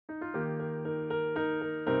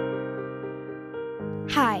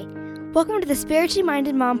Hi, welcome to the Spiritually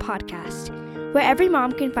Minded Mom podcast, where every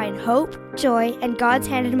mom can find hope, joy, and God's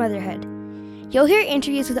hand in motherhood. You'll hear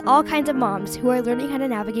interviews with all kinds of moms who are learning how to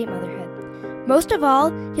navigate motherhood. Most of all,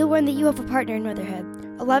 you'll learn that you have a partner in motherhood,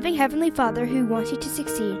 a loving Heavenly Father who wants you to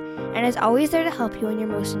succeed and is always there to help you in your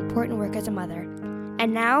most important work as a mother.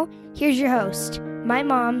 And now, here's your host, my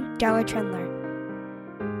mom, Darla Trendler.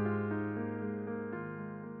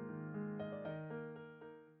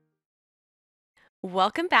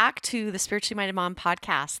 Welcome back to the Spiritually Minded Mom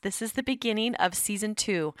podcast. This is the beginning of season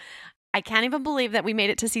 2. I can't even believe that we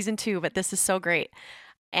made it to season 2, but this is so great.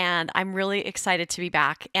 And I'm really excited to be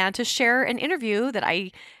back and to share an interview that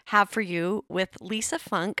I have for you with Lisa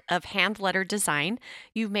Funk of Hand Letter Design.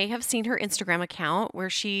 You may have seen her Instagram account where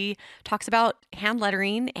she talks about hand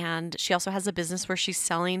lettering, and she also has a business where she's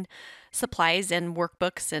selling supplies and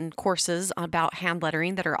workbooks and courses about hand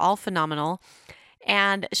lettering that are all phenomenal.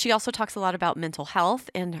 And she also talks a lot about mental health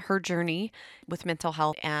and her journey with mental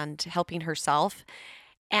health and helping herself.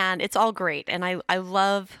 And it's all great. And I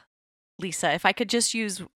love Lisa. If I could just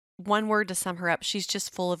use one word to sum her up, she's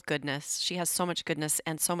just full of goodness. She has so much goodness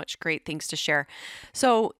and so much great things to share.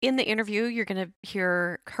 So in the interview, you're going to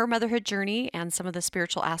hear her motherhood journey and some of the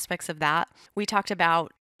spiritual aspects of that. We talked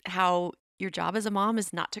about how your job as a mom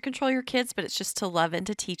is not to control your kids, but it's just to love and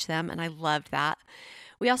to teach them. And I loved that.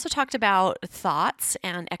 We also talked about thoughts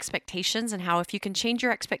and expectations and how if you can change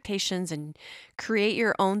your expectations and create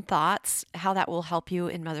your own thoughts, how that will help you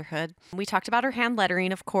in motherhood. We talked about her hand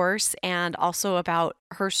lettering, of course, and also about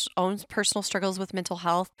her own personal struggles with mental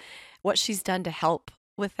health, what she's done to help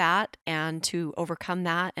with that and to overcome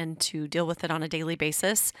that and to deal with it on a daily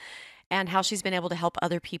basis, and how she's been able to help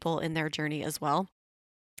other people in their journey as well.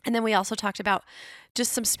 And then we also talked about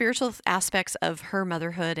just some spiritual aspects of her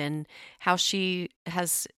motherhood and how she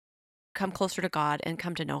has come closer to God and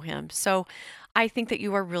come to know Him. So I think that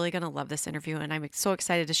you are really going to love this interview, and I'm so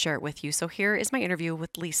excited to share it with you. So here is my interview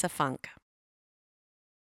with Lisa Funk.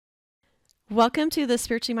 Welcome to the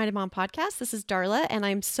Spiritually Minded Mom podcast. This is Darla, and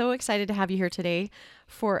I'm so excited to have you here today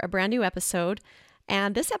for a brand new episode.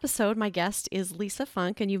 And this episode, my guest is Lisa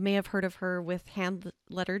Funk, and you may have heard of her with Hand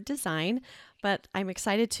Letter Design, but I'm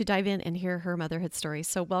excited to dive in and hear her motherhood story.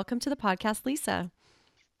 So welcome to the podcast, Lisa.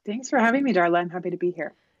 Thanks for having me, Darla. I'm happy to be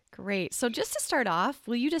here. Great. So just to start off,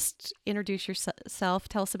 will you just introduce yourself?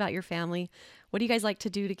 Tell us about your family. What do you guys like to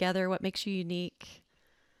do together? What makes you unique?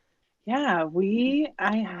 Yeah,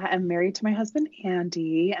 I am married to my husband,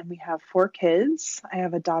 Andy, and we have 4 kids. I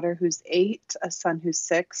have a daughter who's 8, a son who's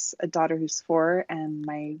 6, a daughter who's 4, and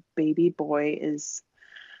my baby boy is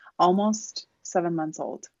almost 7 months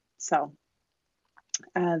old. So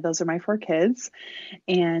those are my 4 kids,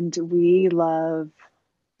 and we love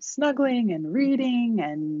snuggling and reading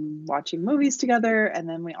and watching movies together. And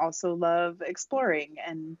then we also love exploring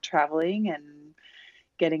and traveling and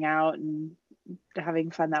getting out and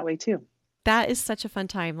having fun that way too. That is such a fun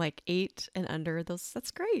time, like 8 and under.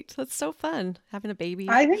 That's great. That's so fun having a baby.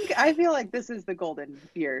 I feel like this is the golden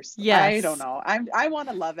years. Yes. I don't know. I want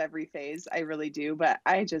to love every phase. I really do, but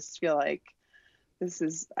I just feel like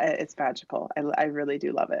it's magical. I really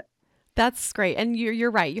do love it. That's great. And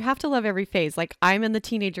you're right. You have to love every phase. Like I'm in the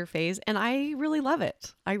teenager phase and I really love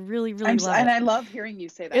it. I really love it. And I love hearing you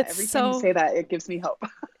say that. Every time you say that, it gives me hope.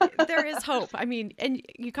 There is hope. I mean, and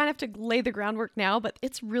you kind of have to lay the groundwork now, but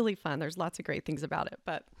it's really fun. There's lots of great things about it.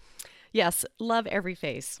 But yes, love every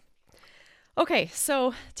phase. Okay,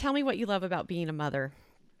 so tell me what you love about being a mother.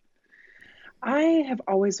 I have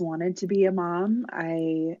always wanted to be a mom.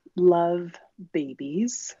 I love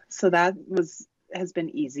babies. So that has been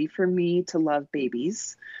easy for me to love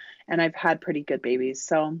babies, and I've had pretty good babies.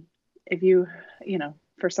 So if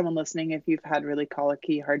for someone listening, if you've had really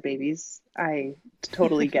colicky, hard babies, I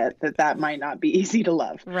totally get that might not be easy to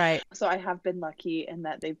love. Right. So I have been lucky in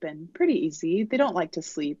that they've been pretty easy. They don't like to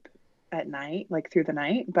sleep at night, like through the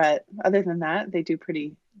night, but other than that, they do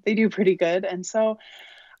pretty good. And so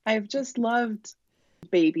I've just loved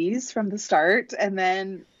babies from the start. And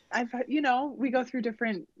then we go through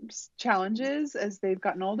different challenges as they've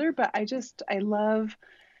gotten older, but I love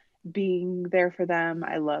being there for them.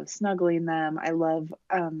 I love snuggling them. I love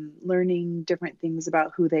learning different things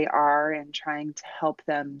about who they are and trying to help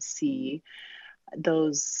them see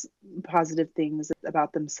those positive things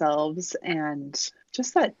about themselves, and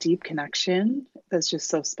just that deep connection that's just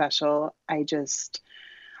so special. I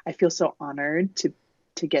feel so honored to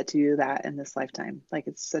get to do that in this lifetime. Like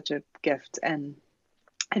it's such a gift. And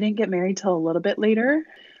I didn't get married till a little bit later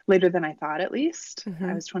than I thought, at least. Mm-hmm.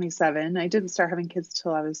 I was 27. I didn't start having kids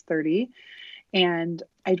till I was 30. And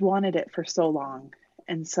I'd wanted it for so long.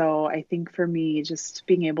 And so I think for me, just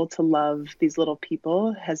being able to love these little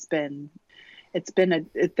people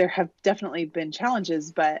there have definitely been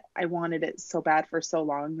challenges, but I wanted it so bad for so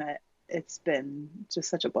long that it's been just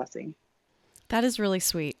such a blessing. That is really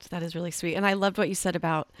sweet. That is really sweet. And I loved what you said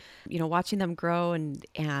about, watching them grow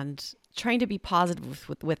and trying to be positive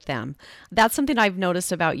with them. That's something I've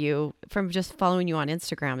noticed about you from just following you on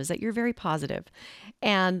Instagram, is that you're very positive.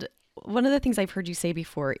 And one of the things I've heard you say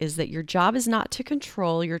before is that your job is not to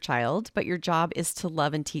control your child, but your job is to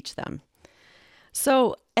love and teach them.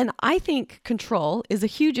 So, and I think control is a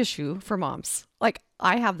huge issue for moms. Like,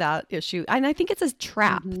 I have that issue. And I think it's a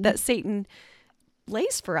trap that Satan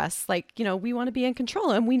lays for us. Like, we want to be in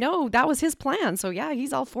control, and we know that was his plan. So yeah,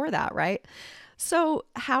 he's all for that, right? So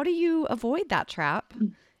how do you avoid that trap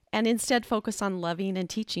and instead focus on loving and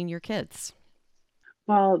teaching your kids?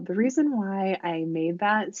 Well, the reason why I made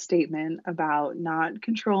that statement about not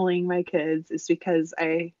controlling my kids is because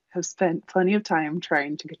I have spent plenty of time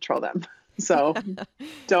trying to control them. So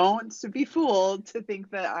don't be fooled to think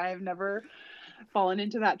that I've never fallen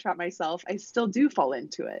into that trap myself. I still do fall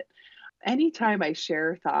into it. Anytime I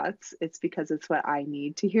share thoughts, it's because it's what I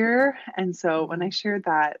need to hear. And so when I shared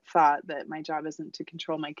that thought that my job isn't to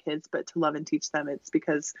control my kids, but to love and teach them, it's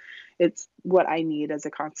because it's what I need as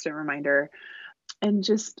a constant reminder. And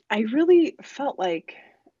just, I really felt like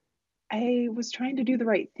I was trying to do the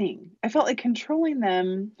right thing. I felt like controlling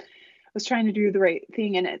them was trying to do the right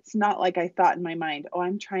thing. And it's not like I thought in my mind, oh,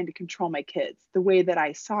 I'm trying to control my kids. The way that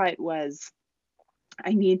I saw it was,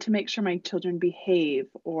 I need to make sure my children behave,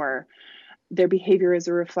 or their behavior is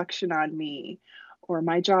a reflection on me, or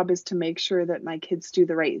my job is to make sure that my kids do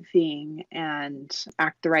the right thing and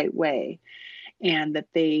act the right way. And that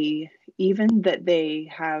they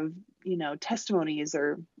have, testimonies,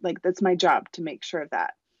 or like, that's my job to make sure of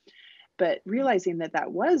that. But realizing that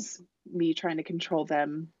that was me trying to control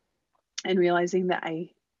them, and realizing that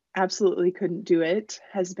I absolutely couldn't do it,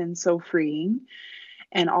 has been so freeing.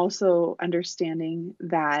 And also understanding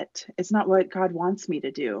that it's not what God wants me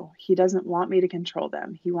to do. He doesn't want me to control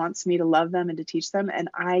them. He wants me to love them and to teach them. And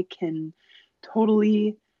I can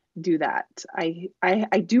totally do that.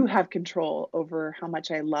 I do have control over how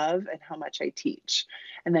much I love and how much I teach.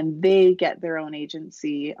 And then they get their own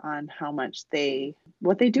agency on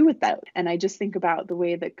what they do with that. And I just think about the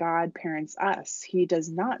way that God parents us. He does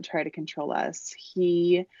not try to control us.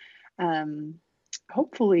 He,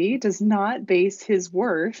 hopefully does not base his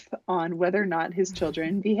worth on whether or not his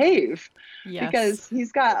children behave. Yes. Because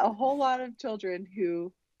he's got a whole lot of children who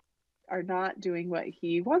are not doing what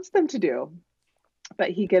he wants them to do.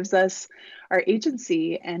 But he gives us our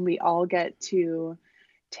agency, and we all get to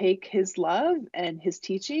take his love and his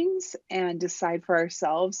teachings and decide for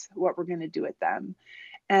ourselves what we're going to do with them.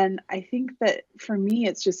 And I think that for me,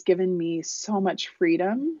 it's just given me so much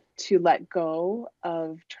freedom to let go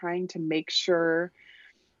of trying to make sure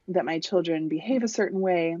that my children behave a certain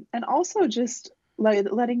way, and also just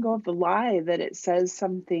letting go of the lie that it says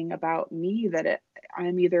something about me, that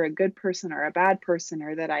I'm either a good person or a bad person,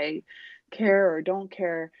 or that I care or don't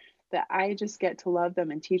care, that I just get to love them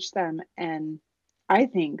and teach them. And I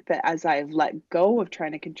think that as I've let go of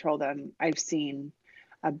trying to control them, I've seen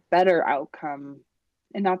a better outcome.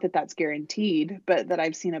 And not that that's guaranteed, but that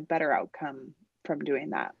I've seen a better outcome from doing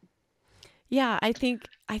that. Yeah, I think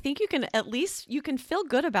you can, at least you can feel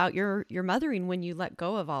good about your mothering when you let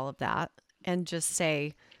go of all of that and just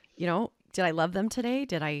say, did I love them today?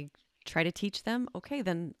 Did I try to teach them? Okay,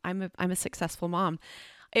 then I'm a successful mom.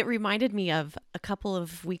 It reminded me of a couple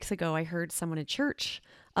of weeks ago, I heard someone in church,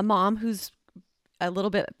 a mom who's a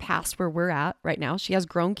little bit past where we're at right now. She has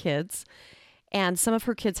grown kids, and some of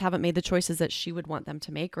her kids haven't made the choices that she would want them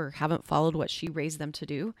to make, or haven't followed what she raised them to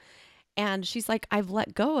do. And she's like, I've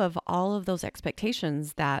let go of all of those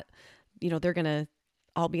expectations that, they're going to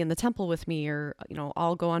all be in the temple with me, or,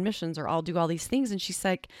 I'll go on missions, or I'll do all these things. And she's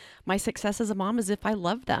like, my success as a mom is if I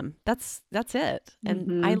love them. That's it.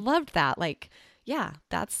 And I loved that. Like, yeah,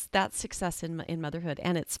 that's success in motherhood.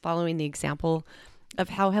 And it's following the example of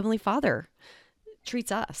how Heavenly Father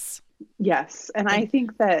treats us. Yes. And I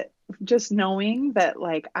think that just knowing that,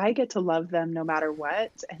 like, I get to love them no matter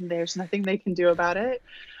what, and there's nothing they can do about it.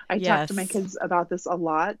 I talk to my kids about this a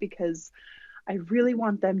lot, because I really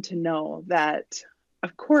want them to know that,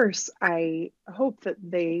 of course, I hope that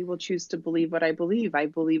they will choose to believe what I believe. I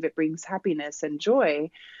believe it brings happiness and joy,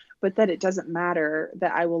 but that it doesn't matter,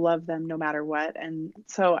 that I will love them no matter what. And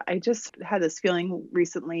so I just had this feeling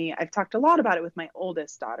recently. I've talked a lot about it with my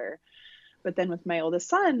oldest daughter, but then with my oldest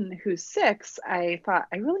son, who's 6, I thought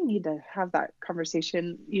I really need to have that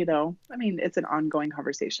conversation. I mean, it's an ongoing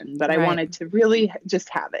conversation, but I wanted to really just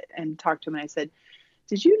have it and talk to him. And I said,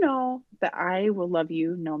 did you know that I will love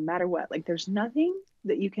you no matter what? Like, there's nothing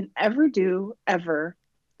that you can ever do, ever,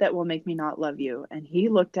 that will make me not love you. And he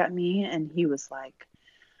looked at me and he was like,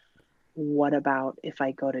 what about if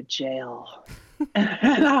I go to jail?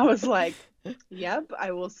 And I was like, yep,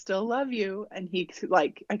 I will still love you. And he,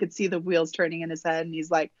 like, I could see the wheels turning in his head. And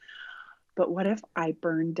he's like, but what if I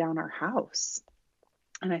burned down our house?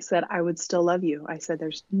 And I said, I would still love you. I said,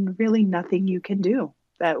 there's really nothing you can do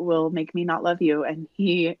that will make me not love you. And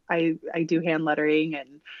I do hand lettering,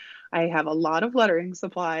 and I have a lot of lettering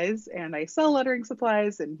supplies, and I sell lettering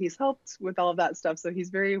supplies, and he's helped with all of that stuff. So he's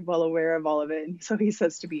very well aware of all of it. And so he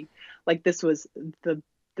says to me, like, this was the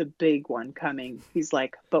big one coming. He's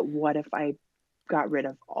like, but what if I got rid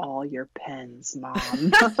of all your pens,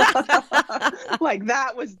 Mom? Like,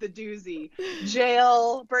 that was the doozy.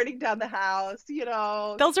 Jail, burning down the house,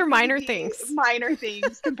 Those are minor things. Minor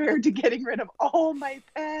things compared to getting rid of all my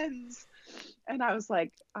pens. And I was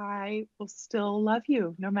like, I will still love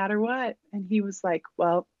you no matter what. And he was like,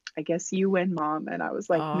 well, I guess you win, Mom. And I was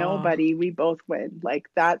like, no, buddy, we both win. Like,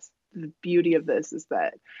 that's the beauty of this, is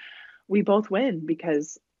that we both win,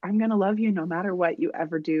 because I'm going to love you no matter what you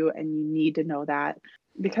ever do. And you need to know that,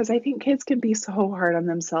 because I think kids can be so hard on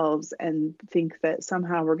themselves and think that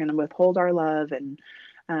somehow we're going to withhold our love. And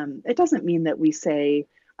it doesn't mean that we say,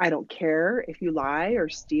 I don't care if you lie or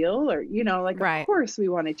steal, or, like, Right. Of course we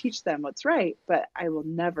want to teach them what's right, but I will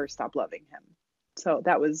never stop loving him. So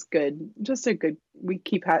that was good. We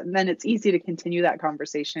keep having, and then it's easy to continue that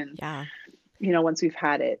conversation. Yeah. Once we've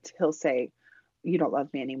had it, he'll say, you don't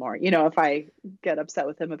love me anymore. If I get upset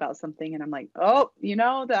with him about something and I'm like, oh,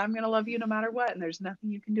 that I'm going to love you no matter what. And there's nothing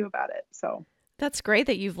you can do about it. So That's great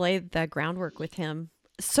that you've laid the groundwork with him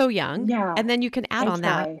so young. Yeah. And then you can add on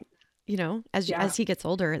that, try. as he gets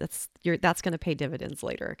older, that's going to pay dividends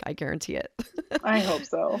later. I guarantee it. I hope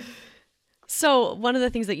so. So one of the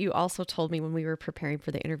things that you also told me when we were preparing for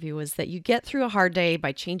the interview was that you get through a hard day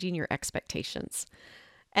by changing your expectations.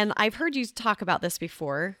 And I've heard you talk about this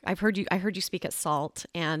before. I heard you speak at SALT,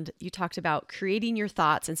 and you talked about creating your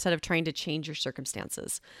thoughts instead of trying to change your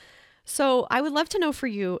circumstances. So I would love to know for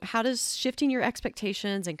you, how does shifting your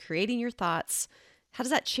expectations and creating your thoughts, how does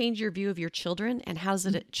that change your view of your children, and how does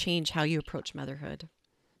it change how you approach motherhood?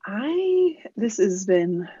 This has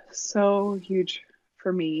been so huge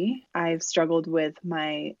for me. I've struggled with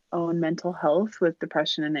my own mental health with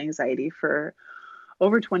depression and anxiety for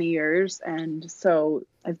over 20 years. And so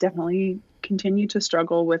I've definitely continued to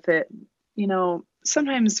struggle with it,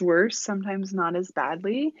 sometimes worse, sometimes not as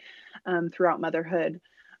badly, throughout motherhood.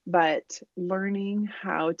 But learning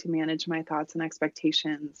how to manage my thoughts and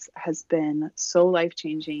expectations has been so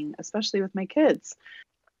life-changing, especially with my kids.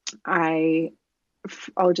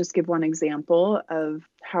 I'll just give one example of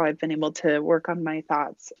how I've been able to work on my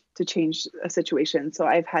thoughts to change a situation. So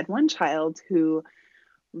I've had one child who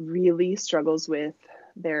really struggles with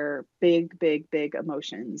their big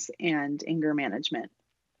emotions and anger management.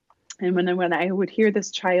 And when I would hear this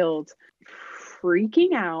child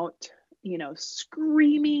freaking out,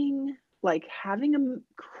 screaming, like having a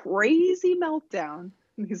crazy meltdown,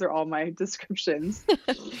 these are all my descriptions,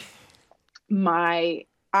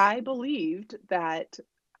 I believed that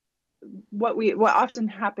what often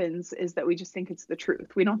happens is that we just think it's the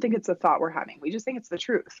truth. We don't think it's a thought we're having. We just think it's the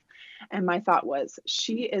truth. And my thought was,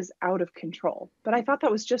 she is out of control. But I thought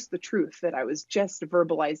that was just the truth, that I was just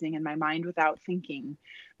verbalizing in my mind without thinking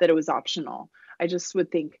that it was optional. I just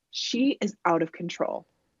would think, she is out of control.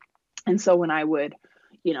 And so when I would,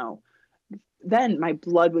 then my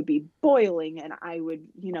blood would be boiling, and I would,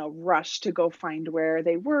 rush to go find where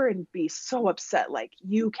they were and be so upset. Like,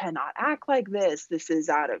 you cannot act like this.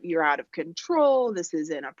 You're out of control. This is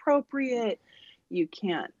inappropriate. You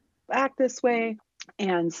can't act this way.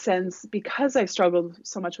 And because I've struggled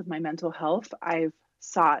so much with my mental health, I've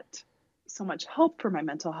sought so much help for my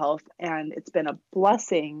mental health. And it's been a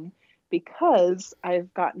blessing, because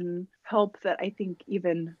I've gotten help that I think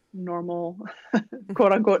even normal,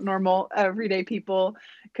 quote unquote, normal everyday people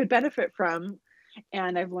could benefit from.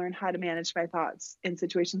 And I've learned how to manage my thoughts in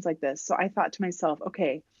situations like this. So I thought to myself,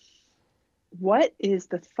 okay, what is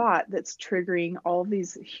the thought that's triggering all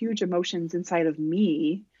these huge emotions inside of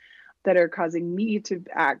me that are causing me to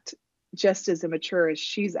act just as immature as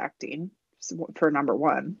she's acting? For number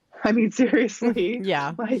one, I mean, seriously,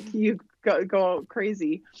 Yeah. Like, you go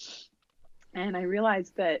crazy. And I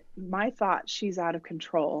realized that my thought, she's out of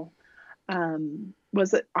control,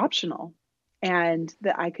 was optional, and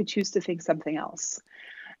that I could choose to think something else.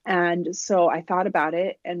 And so I thought about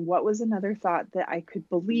it, and what was another thought that I could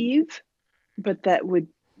believe, but that would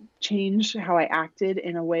change how I acted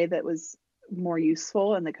in a way that was more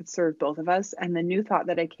useful and that could serve both of us. And the new thought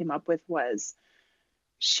that I came up with was,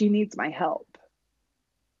 she needs my help.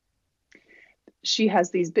 She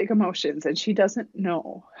has these big emotions and she doesn't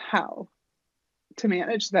know how to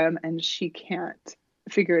manage them, and she can't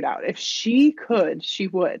figure it out. If she could, she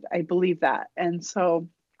would. I believe that. And so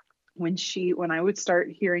when I would start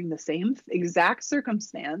hearing the same exact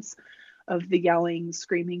circumstance of the yelling,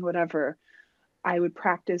 screaming, whatever, I would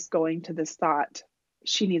practice going to this thought,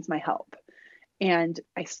 she needs my help. And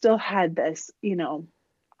I still had this,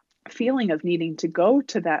 feeling of needing to go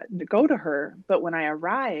to her. But when I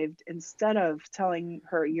arrived, instead of telling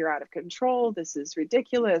her, you're out of control, this is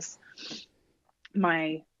ridiculous,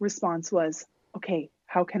 my response was, okay,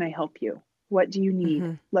 how can I help you? What do you need?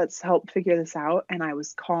 Mm-hmm. Let's help figure this out. And I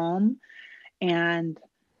was calm, and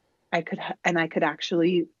I could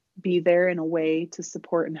actually be there in a way to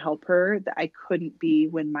support and help her that I couldn't be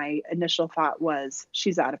when my initial thought was,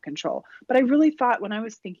 she's out of control. But I really thought, when I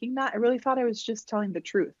was thinking that, I really thought I was just telling the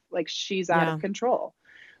truth, like, she's out of control.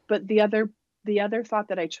 But the other thought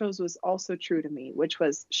that I chose was also true to me, which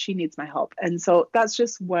was, she needs my help. And so that's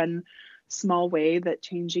just one small way that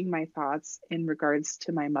changing my thoughts in regards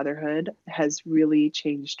to my motherhood has really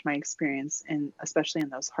changed my experience, and especially in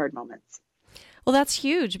those hard moments. Well, that's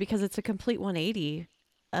huge, because it's a complete 180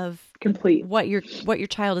 of complete what your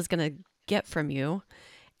child is going to get from you,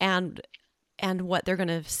 and what they're going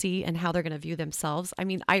to see and how they're going to view themselves. I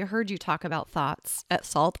mean, I heard you talk about thoughts at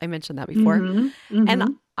SALT. I mentioned that before.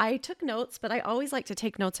 And I took notes, but I always like to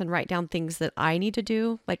take notes and write down things that I need to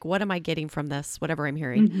do. Like, what am I getting from this, whatever I'm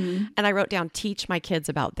hearing? And I wrote down, teach my kids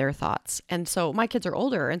about their thoughts. And so my kids are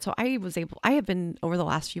older. And so I have been, over the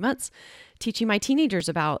last few months, teaching my teenagers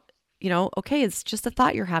about, okay, it's just a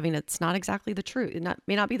thought you're having. It's not exactly the truth. It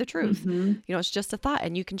may not be the truth. It's just a thought,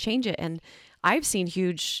 and you can change it. And I've seen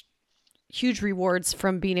huge rewards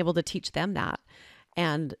from being able to teach them that.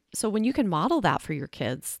 And so when you can model that for your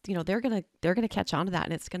kids, they're going to catch on to that,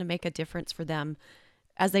 and it's going to make a difference for them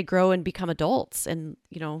as they grow and become adults. And,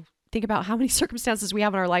 think about how many circumstances we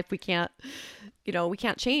have in our life we can't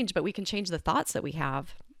change, but we can change the thoughts that we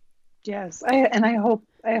have. Yes. I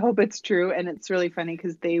hope it's true. And it's really funny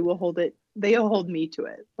because they'll hold me to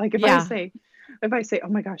it. Like, if I say, oh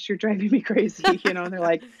my gosh, you're driving me crazy, and they're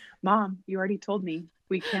like, Mom, you already told me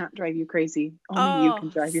we can't drive you crazy. Only you can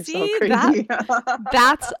drive yourself crazy.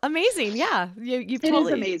 That's amazing. Yeah. It is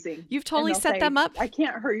amazing. You've totally set them up. I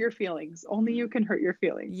can't hurt your feelings. Only you can hurt your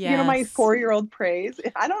feelings. Yes. My 4-year-old prays.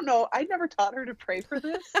 I don't know. I never taught her to pray for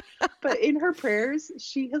this, but in her prayers,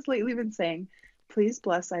 she has lately been saying, please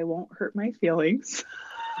bless, I won't hurt my feelings.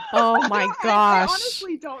 Oh my gosh. I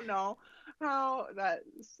honestly don't know how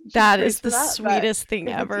that is the sweetest thing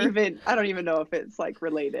ever. I don't even know if it's like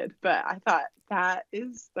related, but I thought that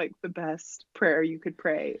is like the best prayer you could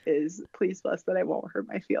pray, is please bless that I won't hurt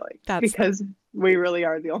my feelings, because we really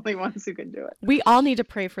are the only ones who can do it. We all need to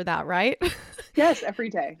pray for that, right? Yes, every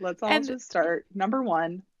day. Let's all just start. Number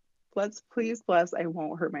 1, let's please bless I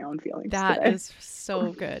won't hurt my own feelings. That is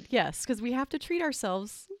so good. Yes, because we have to treat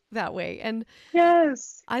ourselves that way. And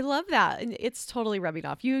yes, I love that. And it's totally rubbing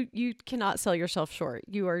off. You cannot sell yourself short.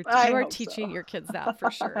 You are teaching your kids that for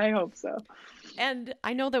sure. I hope so. And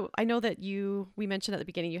I know that we mentioned at the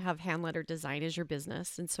beginning, you have Hand Letter Design as your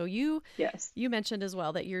business. And so you mentioned as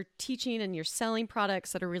well that you're teaching and you're selling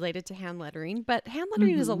products that are related to hand lettering, but hand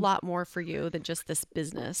lettering is a lot more for you than just this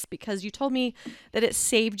business, because you told me that it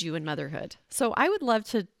saved you in motherhood. So I would love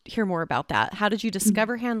to hear more about that. How did you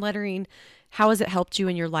discover hand lettering? How has it helped you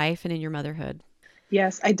in your life and in your motherhood?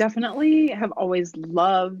 Yes, I definitely have always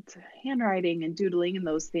loved handwriting and doodling and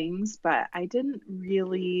those things, but I didn't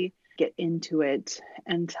really get into it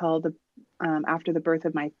until after the birth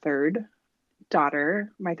of my third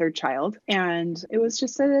daughter, my third child. And it was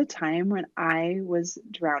just at a time when I was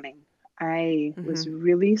drowning. I was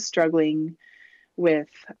really struggling with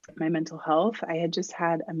my mental health. I had just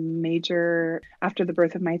had after the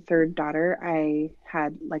birth of my third daughter, I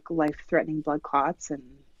had like life-threatening blood clots and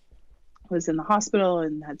was in the hospital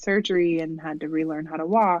and had surgery and had to relearn how to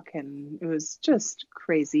walk. And it was just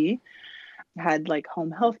crazy. I had like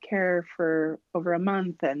home health care for over a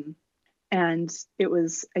month, and it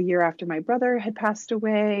was a year after my brother had passed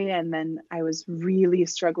away. And then I was really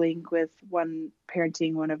struggling with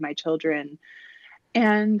parenting one of my children.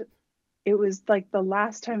 And it was like the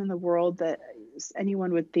last time in the world that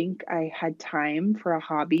anyone would think I had time for a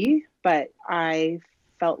hobby, but I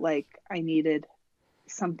felt like I needed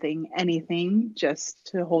anything just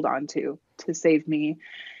to hold on to save me.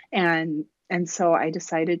 And so I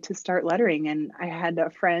decided to start lettering. And I had my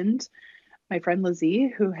friend Lizzie,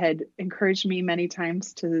 who had encouraged me many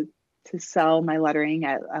times to to sell my lettering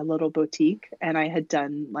at a little boutique, and I had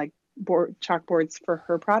done like chalkboards for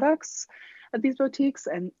her products at these boutiques,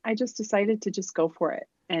 and I just decided to just go for it.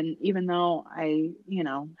 And even though I,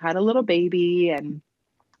 had a little baby and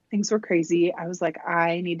things were crazy, I was like,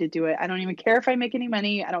 I need to do it. I don't even care if I make any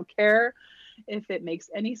money. I don't care if it makes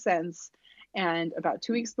any sense. And about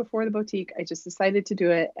 2 weeks before the boutique, I just decided to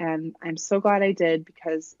do it. And I'm so glad I did,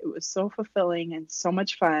 because it was so fulfilling and so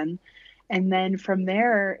much fun. And then from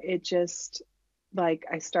there, it just like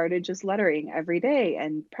I started just lettering every day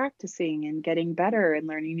and practicing and getting better and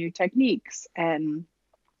learning new techniques. And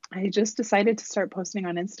I just decided to start posting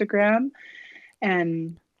on Instagram.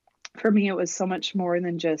 And for me, it was so much more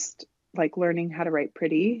than just like learning how to write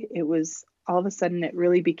pretty. It was all of a sudden, it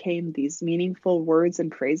really became these meaningful words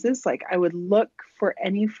and phrases. Like I would look for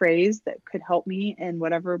any phrase that could help me in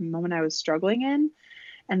whatever moment I was struggling in.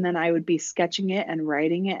 And then I would be sketching it and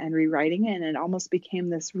writing it and rewriting it. And it almost became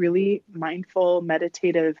this really mindful,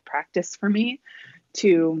 meditative practice for me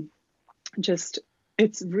to just,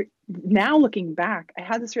 now looking back, I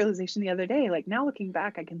had this realization the other day, like now looking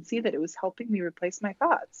back, I can see that it was helping me replace my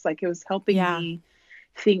thoughts. Like it was helping Yeah. me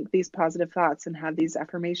think these positive thoughts and have these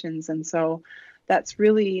affirmations. And so that's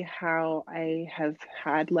really how I have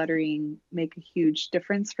had lettering make a huge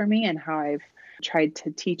difference for me, and how I've tried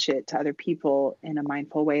to teach it to other people in a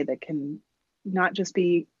mindful way that can not just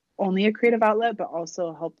be only a creative outlet, but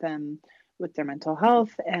also help them with their mental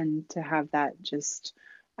health, and to have that just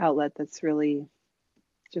outlet that's really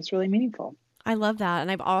just really meaningful. I love that.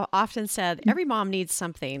 And I've often said every mom needs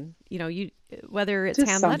something, whether it's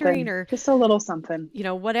Just hand lettering something, or, just a little something.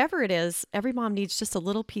 whatever it is, every mom needs just a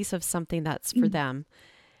little piece of something that's for them.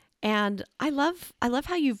 And I love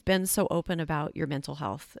how you've been so open about your mental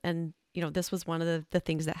health. And, this was one of the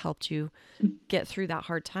things that helped you get through that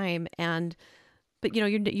hard time. But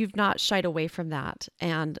you've not shied away from that.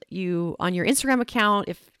 And you, on your Instagram account,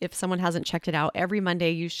 if someone hasn't checked it out, every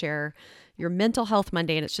Monday you share your mental health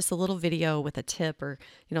Monday, and it's just a little video with a tip or,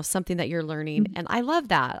 something that you're learning. And I love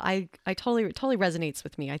that. I totally resonates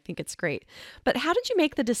with me. I think it's great. But how did you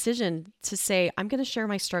make the decision to say, I'm going to share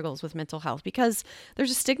my struggles with mental health? Because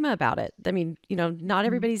there's a stigma about it. I mean, not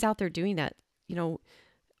everybody's out there doing that.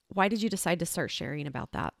 Why did you decide to start sharing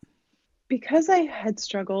about that? Because I had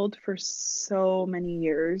struggled for so many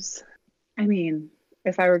years. I mean,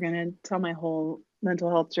 if I were going to tell my whole mental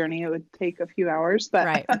health journey, it would take a few hours, but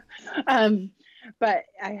Right. but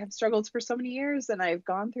I have struggled for so many years, and I've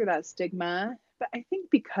gone through that stigma. But I think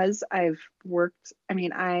because I've worked,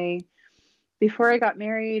 before I got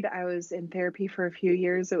married, I was in therapy for a few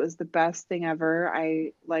years. It was the best thing ever.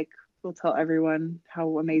 I will tell everyone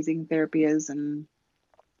how amazing therapy is, and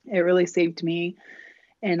it really saved me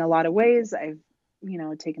in a lot of ways. I've,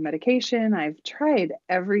 taken medication. I've tried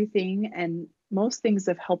everything, and most things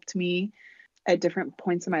have helped me at different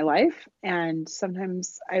points in my life. And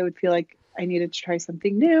sometimes I would feel like I needed to try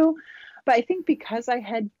something new. But I think because it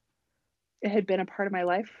had been a part of my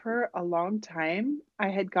life for a long time, I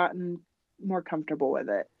had gotten more comfortable with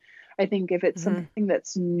it. I think if it's something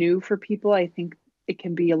that's new for people, I think it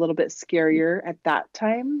can be a little bit scarier at that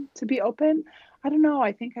time to be open. I don't know.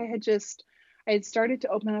 I think I had started to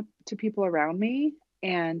open up to people around me,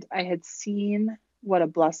 and I had seen what a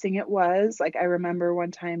blessing it was. Like I remember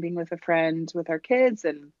one time being with a friend with our kids,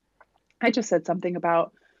 and I just said something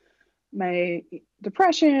about my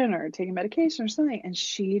depression or taking medication or something, and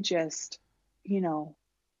she just,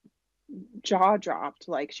 jaw dropped.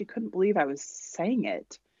 Like she couldn't believe I was saying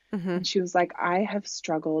it. And she was like, I have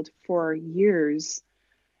struggled for years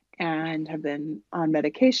and have been on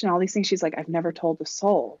medication, all these things. She's like, I've never told a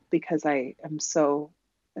soul because I am so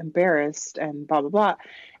embarrassed and blah, blah, blah.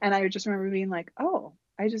 And I just remember being like, oh,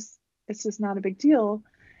 it's just not a big deal.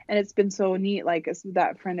 And it's been so neat, like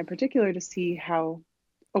that friend in particular, to see how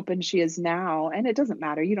open she is now. And it doesn't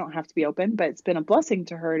matter. You don't have to be open, but it's been a blessing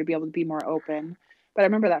to her to be able to be more open. But I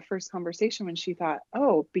remember that first conversation when she thought,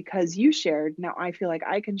 oh, because you shared, now I feel like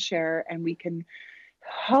I can share and we can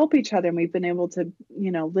help each other. And we've been able to,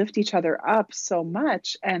 lift each other up so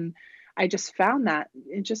much. And I just found that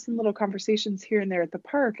just in little conversations here and there at the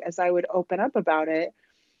park, as I would open up about it,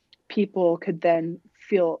 people could then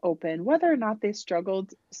feel open, whether or not they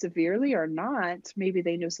struggled severely or not. Maybe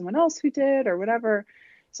they knew someone else who did or whatever.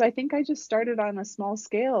 So I think I just started on a small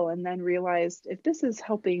scale and then realized if this is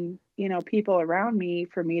helping, people around me,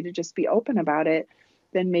 for me to just be open about it,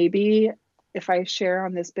 then maybe if I share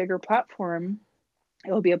on this bigger platform,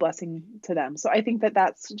 it will be a blessing to them. So I think that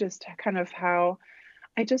that's just kind of how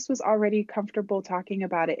I just was already comfortable talking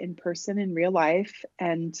about it in person in real life.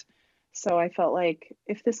 And So I felt like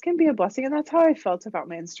if this can be a blessing, and that's how I felt about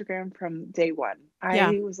my Instagram from day one. Yeah.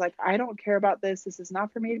 I was like, I don't care about this. This is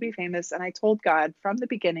not for me to be famous. And I told God from the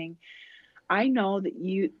beginning, I know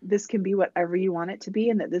that this can be whatever you want it to be,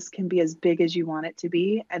 and that this can be as big as you want it to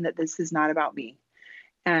be, and that this is not about me.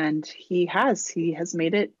 And he has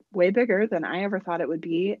made it way bigger than I ever thought it would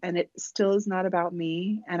be. And it still is not about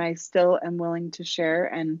me. And I still am willing to share.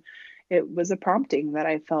 And it was a prompting that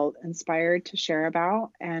I felt inspired to share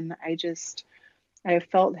about. And I have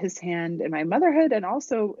felt his hand in my motherhood and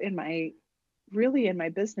also in my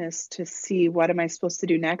business to see what am I supposed to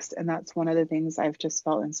do next. And that's one of the things I've just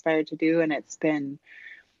felt inspired to do. And it's been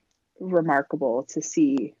remarkable to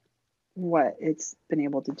see what it's been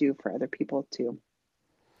able to do for other people too.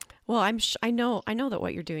 Well, I know that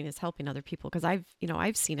what you're doing is helping other people because I've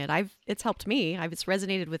seen it. It's helped me. It's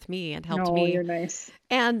resonated with me and helped No, me. you're nice.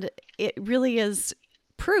 And it really is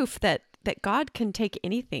proof that God can take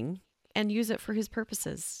anything and use it for his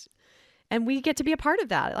purposes. And we get to be a part of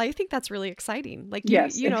that. I think that's really exciting. Like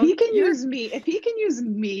Yes, if he can use me, he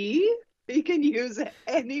can use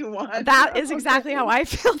anyone. That is exactly how I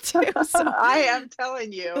feel too. So I am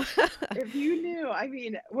telling you, if you knew, I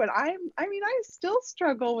mean, I still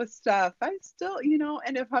struggle with stuff. I still,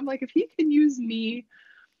 and if I'm like, if he can use me,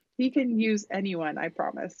 he can use anyone, I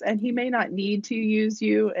promise. And he may not need to use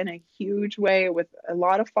you in a huge way with a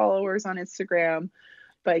lot of followers on Instagram,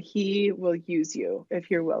 but he will use you if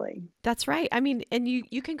you're willing. That's right. I mean, and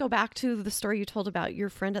you can go back to the story you told about your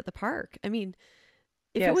friend at the park. I mean,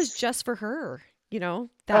 if it was Yes. just for her, Oh,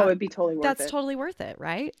 that it'd be totally worth that's it. totally worth it,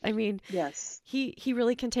 right? I mean, Yes. he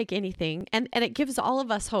really can take anything, and it gives all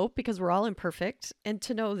of us hope because we're all imperfect, and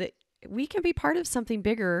to know that we can be part of something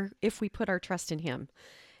bigger if we put our trust in him,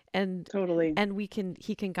 and Totally.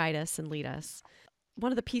 he can guide us and lead us.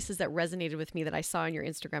 One of the pieces that resonated with me that I saw on your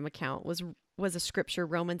Instagram account was a scripture,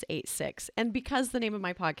 Romans 8:6, and because the name of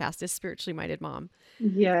my podcast is Spiritually Minded Mom,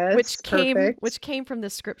 Yes. Perfect. which came from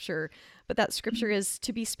this scripture, but that scripture is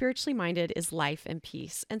to be spiritually minded is life and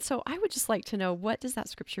peace. And so I would just like to know, what does that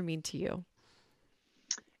scripture mean to you?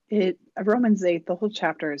 Romans 8, the whole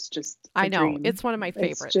chapter is just a I know dream. it's one of my It's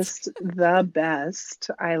favorites. just the best.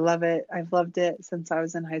 I love it. I've loved it since I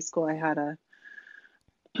was in high school. I had a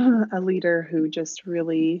leader who just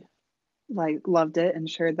really loved it and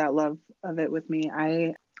shared that love of it with me.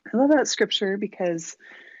 I love that scripture because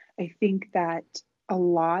I think that a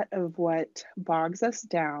lot of what bogs us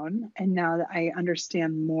down, and now that I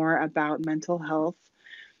understand more about mental health,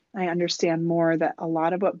 I understand more that a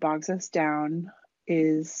lot of what bogs us down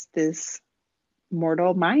is this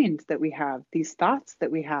mortal mind that we have, these thoughts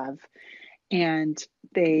that we have, and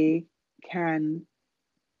they can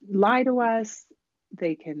lie to us,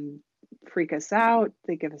 they can freak us out,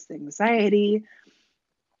 they give us anxiety,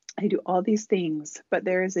 they do all these things, but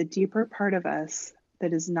there is a deeper part of us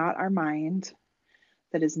that is not our mind,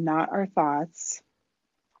 that is not our thoughts,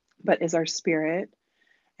 but is our spirit.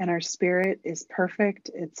 And our spirit is perfect,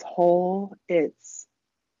 it's whole, it's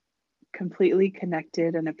completely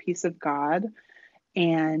connected and a piece of God.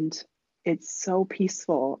 And it's so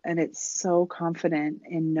peaceful and it's so confident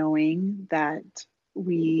in knowing that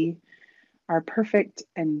we are perfect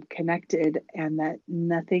and connected and that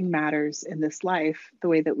nothing matters in this life the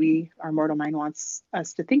way that our mortal mind wants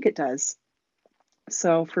us to think it does.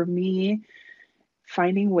 So for me,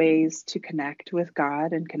 finding ways to connect with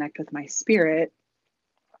God and connect with my spirit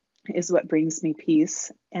is what brings me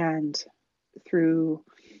peace. And through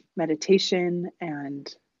meditation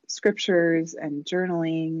and scriptures and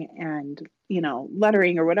journaling and,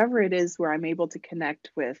 lettering or whatever it is where I'm able to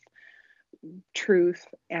connect with truth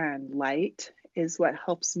and light is what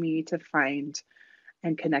helps me to find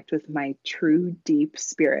and connect with my true deep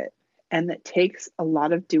spirit. And that takes a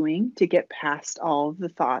lot of doing to get past all of the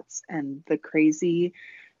thoughts and the crazy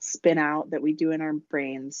spin out that we do in our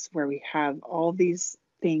brains, where we have all these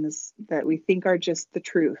things that we think are just the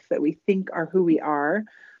truth, that we think are who we are,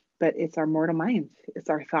 but it's our mortal mind. It's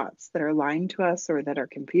our thoughts that are lying to us or that are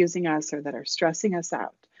confusing us or that are stressing us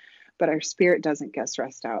out. But our spirit doesn't get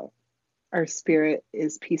stressed out. Our spirit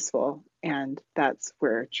is peaceful, and that's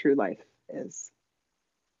where true life is.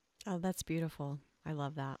 Oh, that's beautiful. I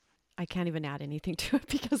love that. I can't even add anything to it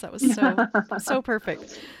because that was so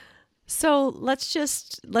perfect. So let's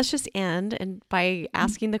just end and by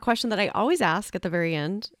asking the question that I always ask at the very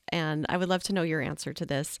end, and I would love to know your answer to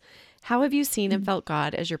this. How have you seen and felt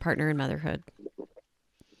God as your partner in motherhood?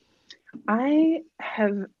 I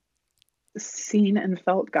have seen and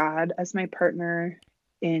felt God as my partner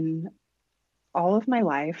in all of my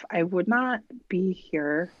life. I would not be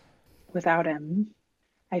here without him.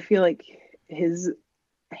 I feel like his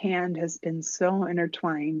hand has been so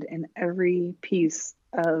intertwined in every piece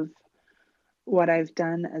of what I've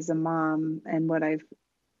done as a mom and what I've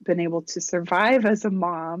been able to survive as a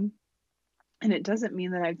mom. And it doesn't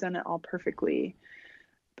mean that I've done it all perfectly,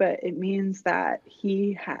 but it means that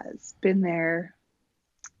He has been there,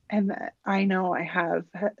 and that I know I have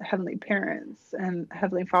heavenly parents and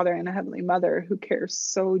Heavenly Father and a Heavenly Mother who care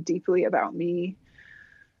so deeply about me,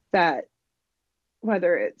 that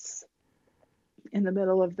whether it's in the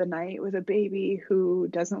middle of the night with a baby who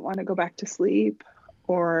doesn't want to go back to sleep,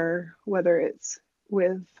 or whether it's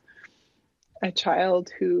with a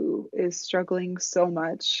child who is struggling so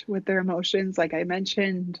much with their emotions, like I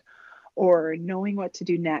mentioned, or knowing what to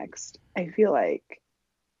do next, I feel like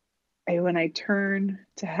when I turn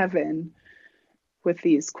to heaven with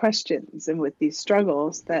these questions and with these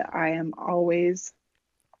struggles, that I am always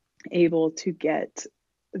able to get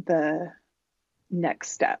the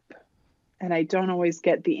next step. And I don't always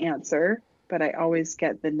get the answer, but I always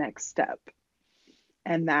get the next step.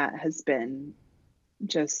 And that has been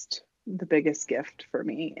just the biggest gift for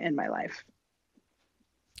me in my life.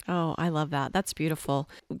 Oh, I love that. That's beautiful.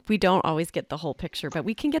 We don't always get the whole picture, but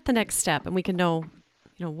we can get the next step, and we can know,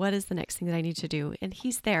 what is the next thing that I need to do? And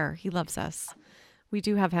He's there. He loves us. We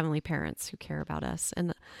do have heavenly parents who care about us.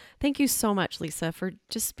 And thank you so much, Lisa, for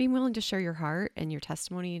just being willing to share your heart and your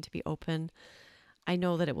testimony and to be open. I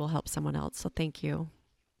know that it will help someone else. So thank you.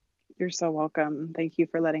 You're so welcome. Thank you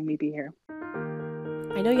for letting me be here.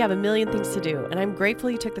 I know you have a million things to do, and I'm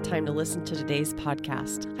grateful you took the time to listen to today's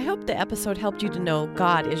podcast. I hope the episode helped you to know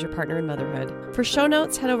God is your partner in motherhood. For show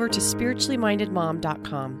notes, head over to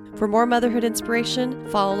spirituallymindedmom.com. For more motherhood inspiration,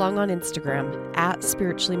 follow along on Instagram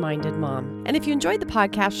 @spirituallymindedmom. And if you enjoyed the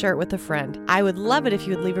podcast, share it with a friend. I would love it if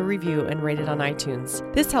you would leave a review and rate it on iTunes.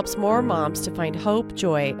 This helps more moms to find hope,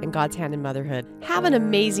 joy, and God's hand in motherhood. Have an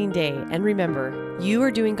amazing day, and remember, you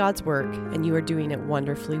are doing God's work, and you are doing it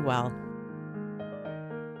wonderfully well.